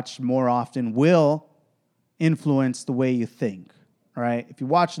watch more often will influence the way you think. All right? If you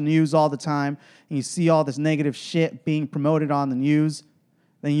watch the news all the time and you see all this negative shit being promoted on the news,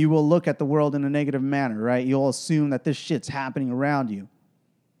 then you will look at the world in a negative manner, right? You'll assume that this shit's happening around you.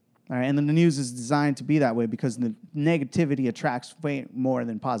 All right? And then the news is designed to be that way because the negativity attracts way more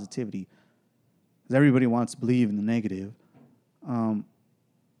than positivity. Because everybody wants to believe in the negative.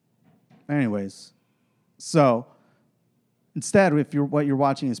 Anyways, so instead, if what you're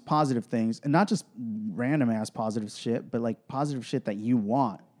watching is positive things, and not just random ass positive shit, but like positive shit that you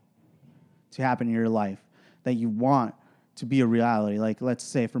want to happen in your life, that you want to be a reality. Like, let's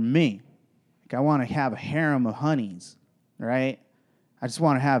say for me, like, I want to have a harem of honeys, right? I just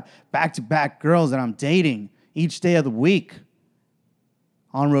want to have back-to-back girls that I'm dating each day of the week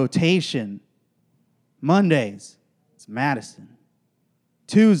on rotation. Mondays, it's Madison.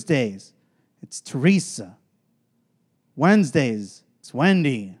 Tuesdays, it's Teresa. Wednesdays, it's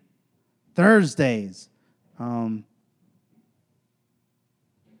Wendy. Thursdays,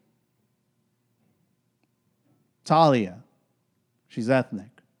 Talia. She's ethnic.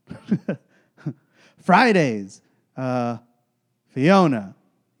 Fridays, Fiona.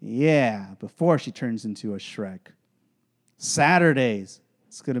 Yeah, before she turns into a Shrek. Saturdays,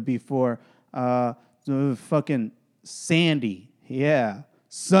 it's going to be for fucking Sandy. Yeah.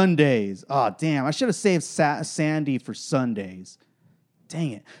 Sundays. Oh, damn. I should have saved Sandy for Sundays.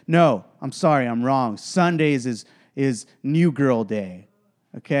 Dang it. No, I'm sorry. I'm wrong. Sundays is New Girl Day.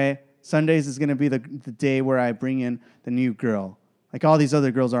 Okay? Sundays is going to be the day where I bring in the new girl. Like, all these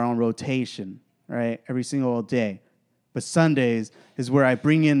other girls are on rotation, right? Every single day. But Sundays is where I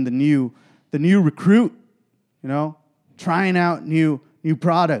bring in the new recruit. you know, trying out new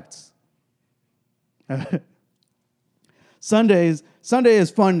products. Sunday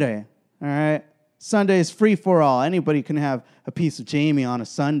is fun day, all right? Sunday is free for all. Anybody can have a piece of Jamie on a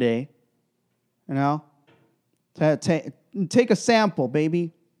Sunday, you know? Take a sample,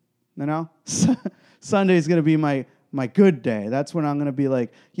 baby, you know? Sunday is going to be my good day. That's when I'm going to be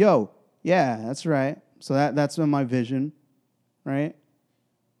like, yo, yeah, that's right. So that's my vision, right?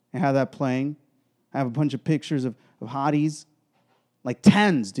 I have that playing. I have a bunch of pictures of hotties, like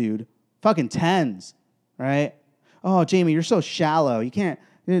 10s, dude. Fucking 10s, right? Oh, Jamie, you're so shallow. You can't,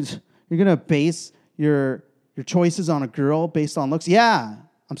 you're going to base your choices on a girl based on looks? Yeah,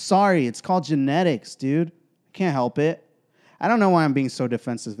 I'm sorry. It's called genetics, dude. I can't help it. I don't know why I'm being so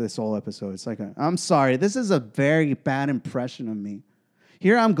defensive this whole episode. It's like, I'm sorry. This is a very bad impression of me.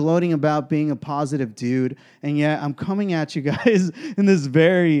 Here I'm gloating about being a positive dude, and yet I'm coming at you guys in this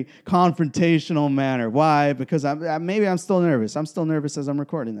very confrontational manner. Why? Because maybe I'm still nervous. I'm still nervous as I'm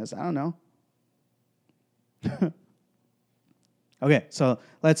recording this. I don't know. Okay, so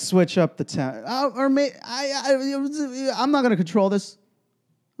let's switch up the time. I'm not going to control this.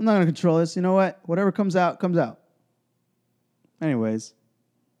 You know what? Whatever comes out, comes out. Anyways,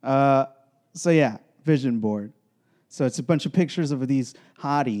 so yeah, vision board. So it's a bunch of pictures of these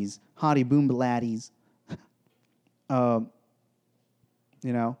hottie boombaladdies,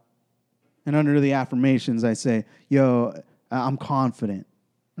 you know. And under the affirmations, I say, yo, I'm confident,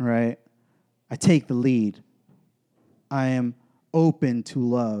 right? I take the lead. I am open to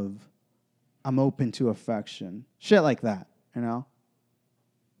love. I'm open to affection. Shit like that, you know.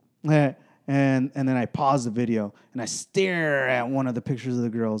 And then I pause the video and I stare at one of the pictures of the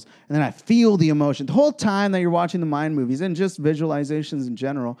girls, and then I feel the emotion. The whole time that you're watching the mind movies and just visualizations in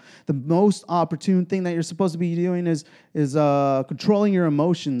general, the most opportune thing that you're supposed to be doing is controlling your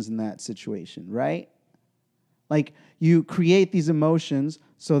emotions in that situation, right? Like, you create these emotions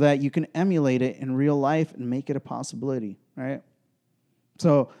so that you can emulate it in real life and make it a possibility, right?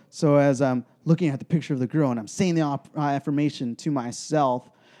 So as I'm looking at the picture of the girl and I'm saying the affirmation to myself,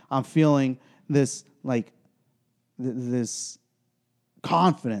 I'm feeling this, like, this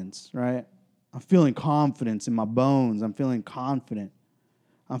confidence, right? I'm feeling confidence in my bones. I'm feeling confident.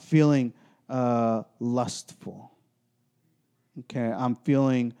 I'm feeling lustful. Okay, I'm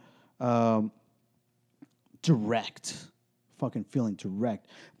feeling direct. Fucking feeling direct.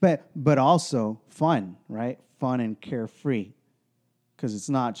 But also fun, right? Fun and carefree. Because it's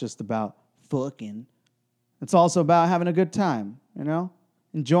not just about fucking. It's also about having a good time, you know?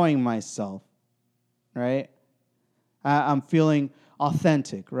 Enjoying myself, right? I'm feeling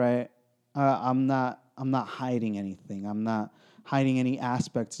authentic, right? I'm not hiding anything. I'm not hiding any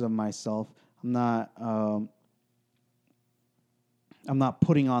aspects of myself. I'm not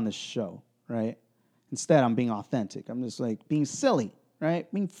putting on this show, right? Instead, I'm being authentic. I'm just like being silly,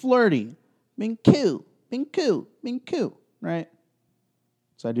 right? Being flirty, being cute, right?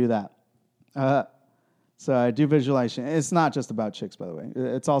 So I do that. So I do visualization. It's not just about chicks, by the way.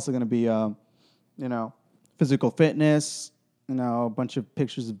 It's also going to be, physical fitness, a bunch of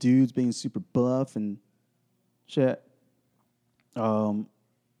pictures of dudes being super buff and shit.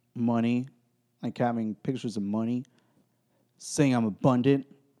 Money, like having pictures of money, saying I'm abundant,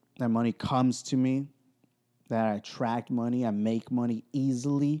 that money comes to me, that I attract money, I make money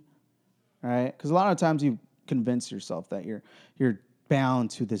easily, right? Because a lot of times you convince yourself that you're bound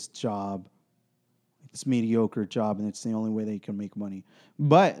to this job, this mediocre job, and it's the only way that you can make money.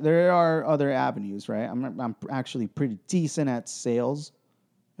 But there are other avenues, right? I'm actually pretty decent at sales,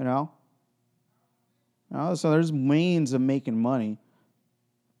 So there's means of making money.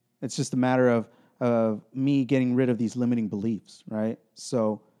 It's just a matter of me getting rid of these limiting beliefs, right?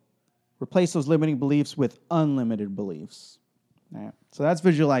 So replace those limiting beliefs with unlimited beliefs. Right? So that's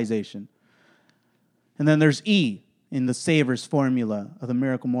visualization. And then there's E in the Savers formula of the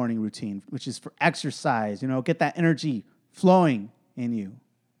Miracle Morning Routine, which is for exercise. Get that energy flowing in you.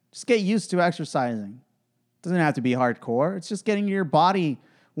 Just get used to exercising. It doesn't have to be hardcore. It's just getting your body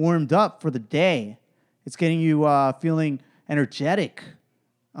warmed up for the day. It's getting you feeling energetic,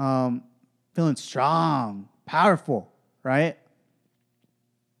 feeling strong, powerful, right?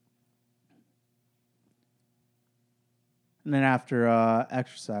 And then after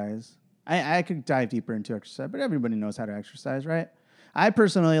exercise, I could dive deeper into exercise, but everybody knows how to exercise, right? I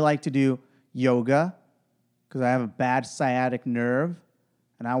personally like to do yoga because I have a bad sciatic nerve,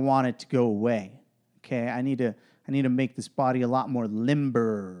 and I want it to go away. Okay, I need to make this body a lot more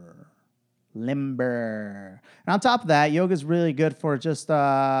limber. And on top of that, yoga is really good for just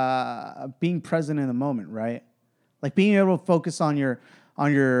being present in the moment, right? Like being able to focus on your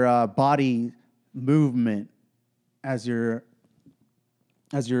body movement as you're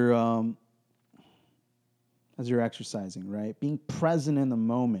as you're um, as you're exercising, right? Being present in the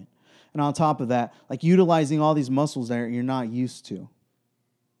moment. And on top of that, like utilizing all these muscles that you're not used to,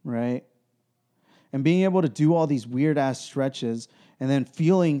 right? And being able to do all these weird ass stretches and then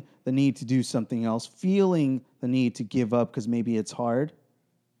feeling the need to do something else, feeling the need to give up because maybe it's hard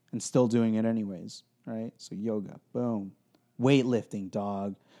and still doing it anyways, right? So yoga, boom. Weightlifting,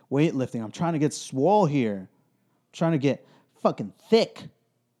 dog. Weightlifting. I'm trying to get swole here. I'm trying to get fucking thick.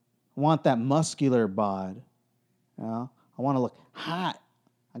 I want that muscular bod. You know? I want to look hot.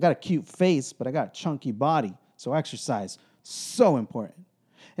 I got a cute face, but I got a chunky body. So exercise, so important.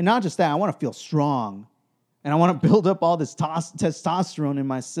 And not just that, I want to feel strong. And I want to build up all this testosterone in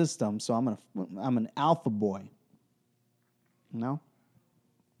my system. So I'm an alpha boy. You know?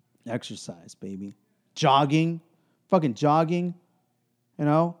 Exercise, baby. Jogging. Fucking jogging. You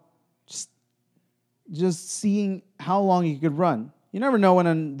know? Just seeing how long you could run. You never know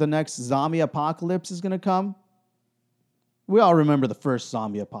when the next zombie apocalypse is going to come. We all remember the first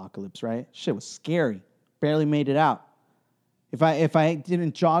zombie apocalypse, right? Shit was scary. Barely made it out. If I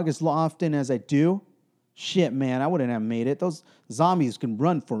didn't jog as often as I do, shit, man, I wouldn't have made it. Those zombies can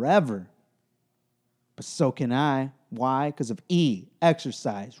run forever. But so can I. Why? Because of E,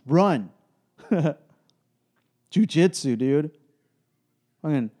 exercise, run. Jiu-jitsu, dude.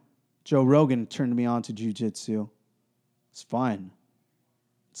 Fucking Joe Rogan turned me on to jiu-jitsu. It's fun.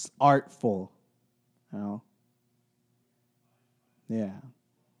 It's artful. You know? Yeah.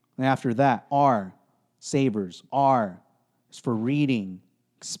 And after that, R, sabers, R is for reading.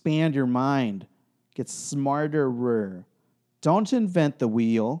 Expand your mind. Get smarter. Don't invent the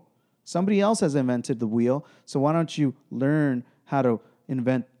wheel. Somebody else has invented the wheel. So why don't you learn how to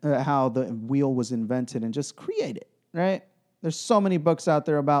invent how the wheel was invented and just create it, right? There's so many books out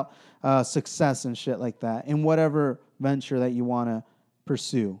there about success and shit like that in whatever venture that you want to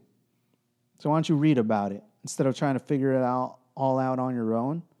pursue. So why don't you read about it instead of trying to figure it all out on your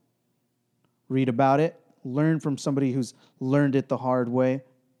own? Read about it. Learn from somebody who's learned it the hard way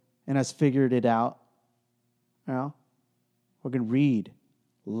and has figured it out. You know? We can read,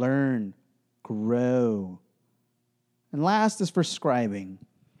 learn, grow. And last is for scribing,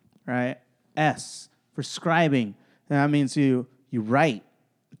 right? S, for scribing. That means you write,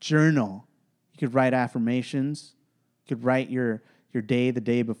 journal. You could write affirmations. You could write your day the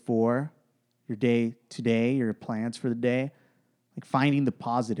day before, your day today, your plans for the day. Like finding the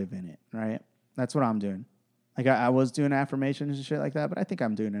positive in it, right? That's what I'm doing. Like I was doing affirmations and shit like that, but I think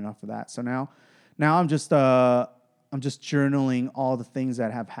I'm doing enough of that. So now I'm just journaling all the things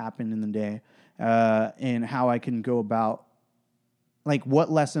that have happened in the day and how I can go about, like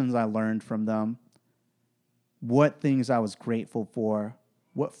what lessons I learned from them, what things I was grateful for,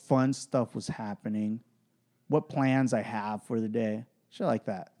 what fun stuff was happening, what plans I have for the day, shit like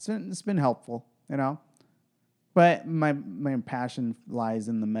that. It's been helpful, you know? But my passion lies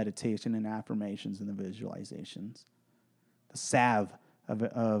in the meditation and affirmations and the visualizations. The salve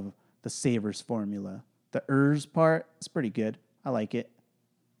of the Savers formula. The ERS part is pretty good. I like it.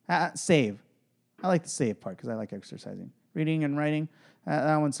 Save. I like the save part because I like exercising. Reading and writing,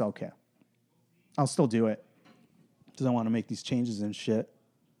 that one's okay. I'll still do it because I want to make these changes and shit.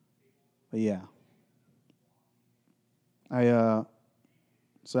 But yeah.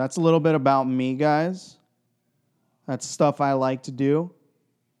 So that's a little bit about me, guys. That's stuff I like to do.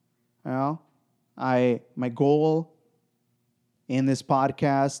 You know, my goal in this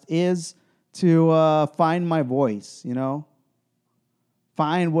podcast is to find my voice. You know,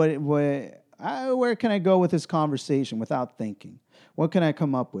 find where can I go with this conversation without thinking? What can I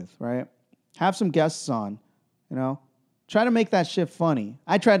come up with? Right? Have some guests on. You know, try to make that shit funny.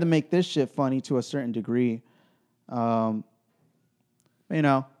 I tried to make this shit funny to a certain degree. You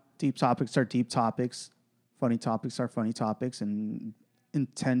know, deep topics are deep topics. Funny topics are funny topics, and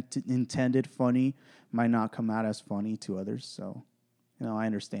intended funny might not come out as funny to others. So, you know, I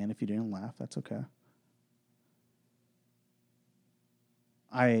understand if you didn't laugh. That's okay.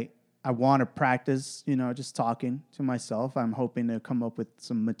 I want to practice, you know, just talking to myself. I'm hoping to come up with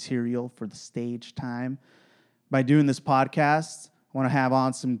some material for the stage time. By doing this podcast, I want to have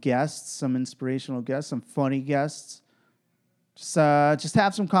on some guests, some inspirational guests, some funny guests. Just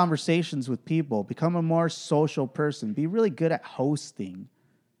have some conversations with people. Become a more social person. Be really good at hosting.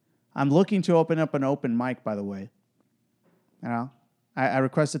 I'm looking to open up an open mic, by the way. You know, I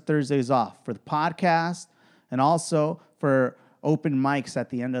requested Thursdays off for the podcast and also for open mics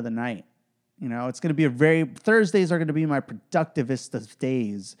at the end of the night. You know, it's going to be Thursdays are going to be my productivest of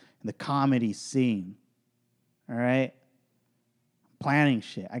days in the comedy scene. All right? Planning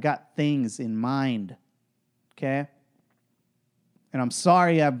shit. I got things in mind. okay? And I'm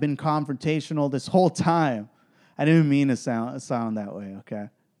sorry I've been confrontational this whole time. I didn't mean to sound that way, okay?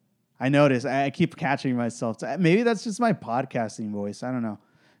 I notice. I keep catching myself. Maybe that's just my podcasting voice. I don't know.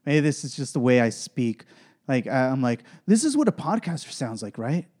 Maybe this is just the way I speak. Like, I'm like, this is what a podcaster sounds like,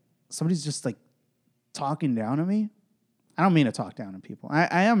 right? Somebody's just like talking down to me. I don't mean to talk down to people.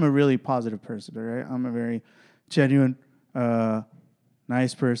 I am a really positive person, right? I'm a very genuine,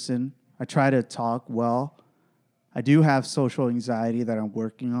 nice person. I try to talk well. I do have social anxiety that I'm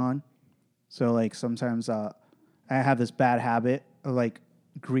working on. So, like, sometimes I have this bad habit of, like,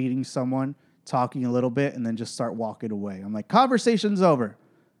 greeting someone, talking a little bit, and then just start walking away. I'm like, conversation's over.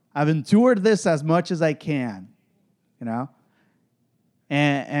 I've endured this as much as I can, you know?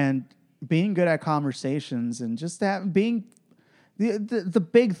 And being good at conversations and just being... The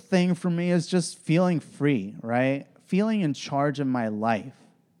big thing for me is just feeling free, right? Feeling in charge of my life,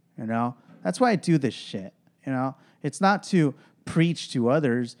 you know? That's why I do this shit, you know? It's not to preach to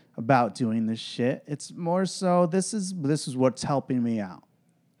others about doing this shit. It's more so this is what's helping me out,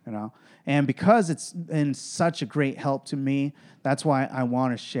 you know? And because it's been such a great help to me, that's why I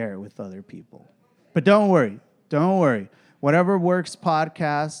want to share it with other people. But don't worry. Whatever works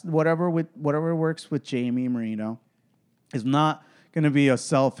podcast, whatever works with Jamie Marino is not going to be a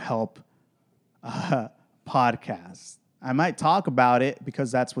self-help podcast. I might talk about it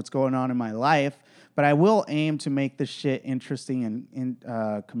because that's what's going on in my life, but I will aim to make this shit interesting and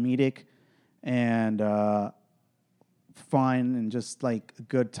comedic and fun and just like a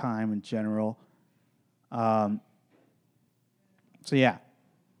good time in general. So yeah.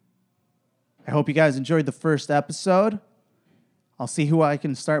 I hope you guys enjoyed the first episode. I'll see who I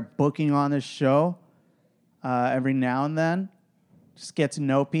can start booking on this show every now and then. Just get to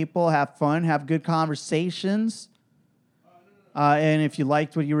know people, have fun, have good conversations. And if you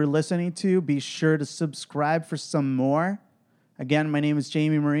liked what you were listening to, be sure to subscribe for some more. Again, my name is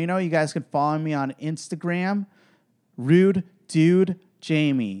Jamie Marino. You guys can follow me on Instagram, Rude Dude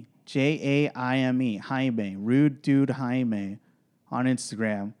Jamie, Jaime, Jaime, Rude Dude Jaime on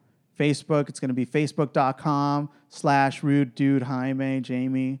Instagram. Facebook, it's going to be facebook.com/Rude Dude Jaime,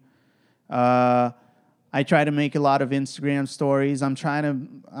 Jamie. I try to make a lot of Instagram stories. I'm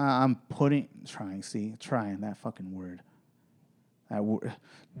trying that fucking word. That word.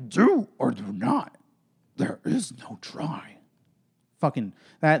 Do or do not. There is no try. Fucking,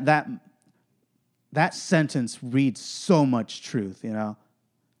 that sentence reads so much truth, you know?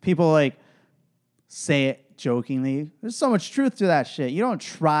 People, like, say it jokingly. There's so much truth to that shit. You don't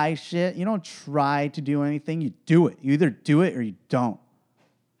try shit. You don't try to do anything. You do it. You either do it or you don't.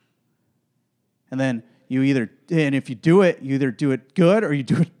 And if you do it, you either do it good or you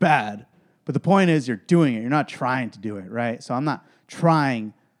do it bad. But the point is you're doing it. You're not trying to do it, right? So I'm not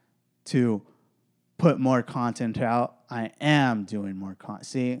trying to put more content out. I am doing more content.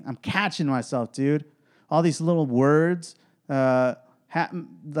 See, I'm catching myself, dude. All these little words have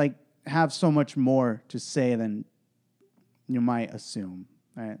so much more to say than you might assume,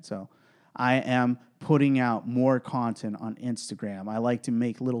 right? So I am putting out more content on Instagram. I like to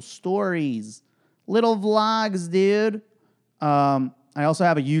make little stories, little vlogs, dude. I also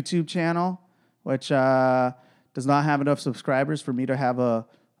have a YouTube channel, which does not have enough subscribers for me to have a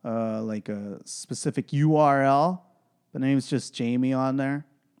specific URL. The name's just Jamie on there.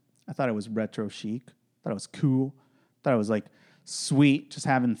 I thought it was retro chic. Thought it was cool. Thought it was like sweet, just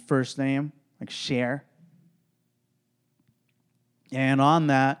having first name, like Cher. And on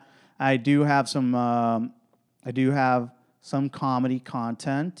that, I do have some comedy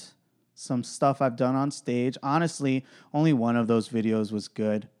content, some stuff I've done on stage. Honestly, only one of those videos was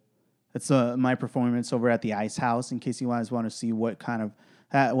good. It's my performance over at the Ice House. In case you guys want to see what kind of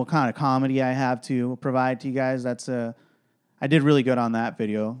comedy I have to provide to you guys, I did really good on that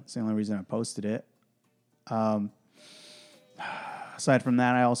video. It's the only reason I posted it. Aside from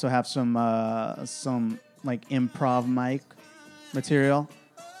that, I also have some like improv mic material.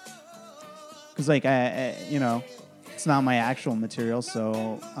 Because it's not my actual material,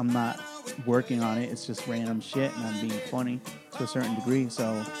 so I'm not working on it. It's just random shit, and I'm being funny to a certain degree.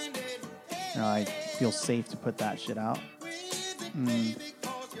 So, I feel safe to put that shit out.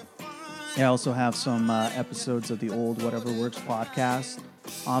 I also have some episodes of the old Whatever Works podcast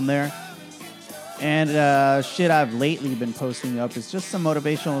on there. And shit I've lately been posting up is just some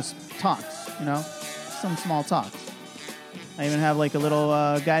motivational talks, some small talks. I even have like a little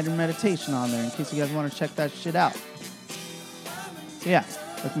guided meditation on there in case you guys want to check that shit out. So yeah,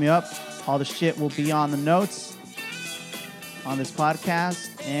 look me up. All the shit will be on the notes on this podcast.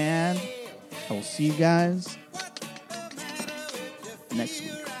 And I will see you guys next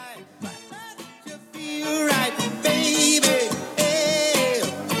week.